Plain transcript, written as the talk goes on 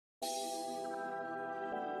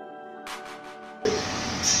My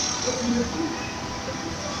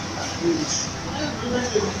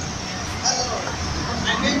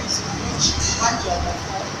name is Bonito.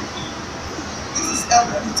 This is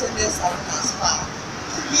Bonito Salon and Spa.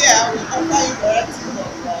 Here we offer you varieties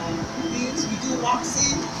of things. We do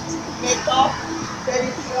waxing, makeup,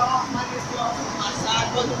 pedicure, manicure,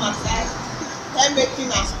 massage, body massage, hair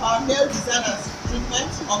making and spa, nail design and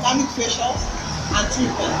treatment, organic facials and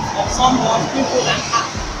treatment of sunburn, pimple and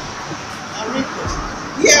acne and wrinkles.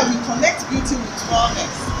 Here we connect beauty with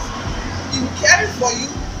wellness. In caring for you,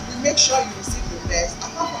 we make sure you receive the best.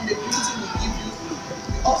 Apart from the beauty we give you,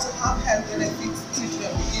 we also have health benefits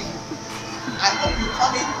treatment we give you. I hope you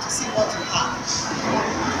come in to see what we have.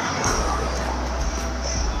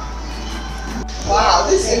 Wow,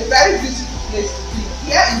 this is a very beautiful place to be.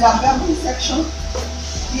 Here is our bamboo section.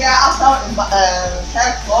 Here after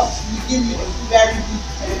haircut, we give you a very good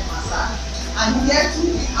head massage. And here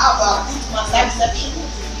too we have our foot massage section.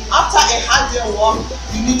 After a hard day of work,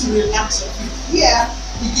 you need to relax your feet. Here,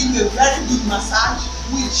 we give you a very good massage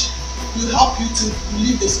which will help you to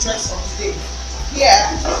relieve the stress of the day. Here,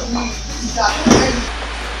 we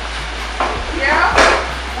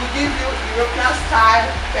give you European style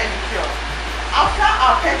pedicure. After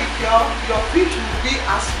our pedicure, your feet will be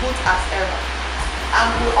as smooth as ever.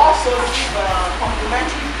 And we also give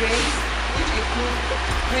complimentary drinks which include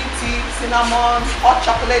green tea, cinnamon, hot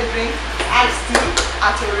chocolate drink, iced tea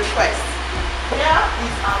at your request. Here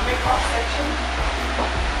is our makeup section.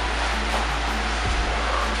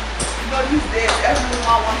 You know, these days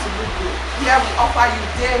everyone wants to look good. Here we offer you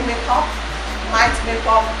day makeup, night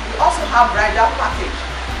makeup. We also have bridal package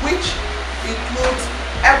which includes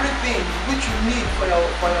everything which you need for your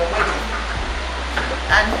wedding.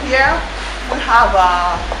 And here we have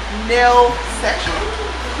a nail section.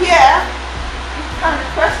 Here you can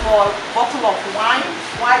request for a bottle of wine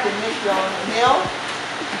while they make your nail.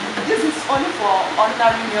 This is only for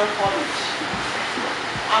ordinary nail polish.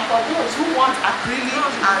 And for those who want acrylic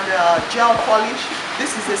and gel polish,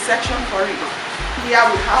 this is a section for it. Here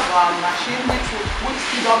we have a machine which will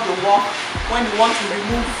speed up the work when you want to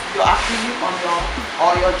remove your acrylic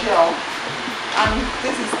or your gel. And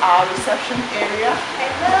this is our reception area.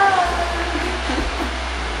 Hello.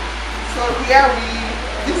 So here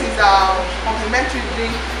this is our complimentary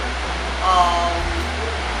drink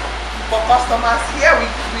for customers. Here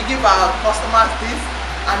we give our customers this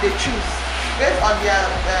and they choose. Based on their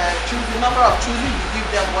the number of choosing, we give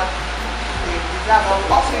them what they deserve. But we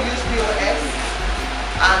also use POS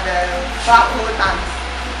and barcode and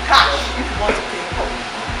cash if you want to pay.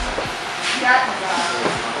 Here is our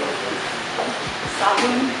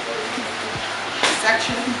salon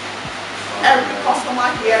section. Every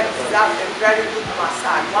customer here deserves a very good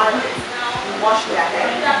massage while we wash their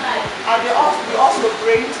hair. And we also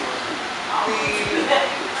braid the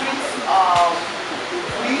treats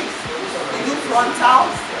wigs. We do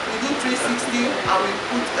frontals, we do 360, and we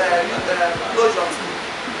put closure too.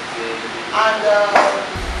 And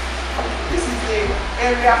this is the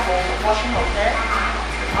area for washing of hair.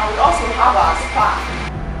 And we also have our spa.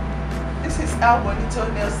 This is Bonito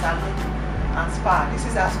Nail Salon and Spa. This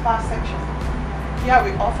is our spa section. Here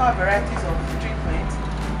we offer varieties of treatment,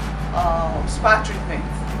 spa treatment.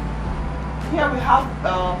 Here we have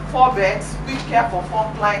 4 beds which care for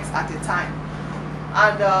 4 clients at a time.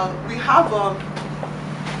 And we have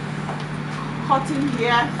curtain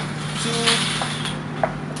here to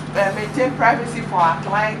maintain privacy for our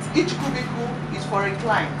clients. Each cubicle is for a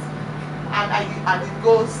client, and it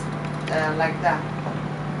goes like that.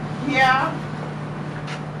 Here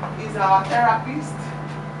is our therapist,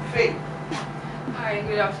 Faith. Hi,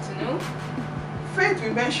 good afternoon. Faith,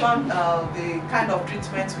 we mentioned the kind of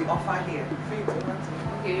treatments we offer here. Faith,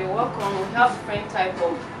 okay, you're welcome. We have different type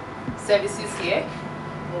of services here.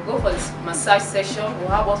 We'll go for this massage session. We'll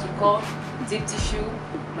have what we call deep tissue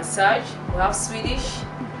massage. We have Swedish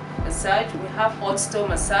massage. We have hot stone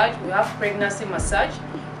massage. We have pregnancy massage.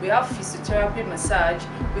 We have physiotherapy massage.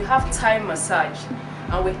 We have Thai massage,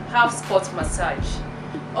 and we have sport massage.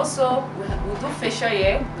 Also, we do facial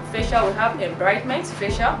here. The facial, we have embellishment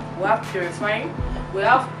facial. We have purifying. We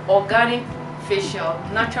have organic facial,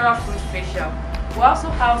 natural fruit facial. We also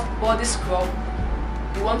have body scrub.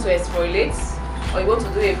 You want to exfoliate, or you want to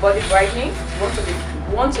do a body brightening,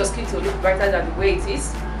 you want your skin to look brighter than the way it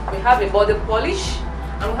is. We have a body polish,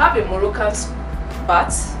 and we have a Moroccan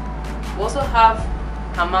bath. We also have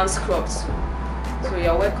Hammam scrubs. So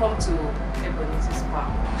you're welcome to Bonito Spa.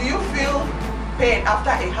 Do you feel pain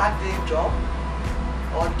after a hard day job?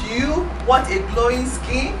 Or do you want a glowing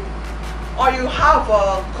skin? Or you have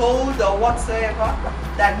a cold or whatsoever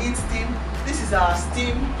that needs steam? This is our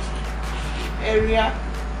steam area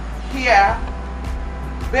here.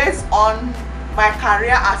 Based on my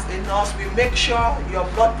career as a nurse, we make sure your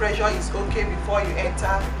blood pressure is okay before you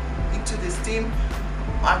enter into the steam,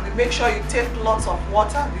 and we make sure you take lots of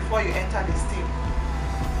water before you enter the steam.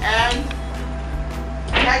 And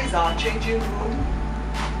here is our changing room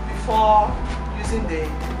before using the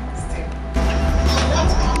steam.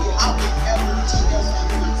 That's how we have it every single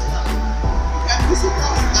time. You can visit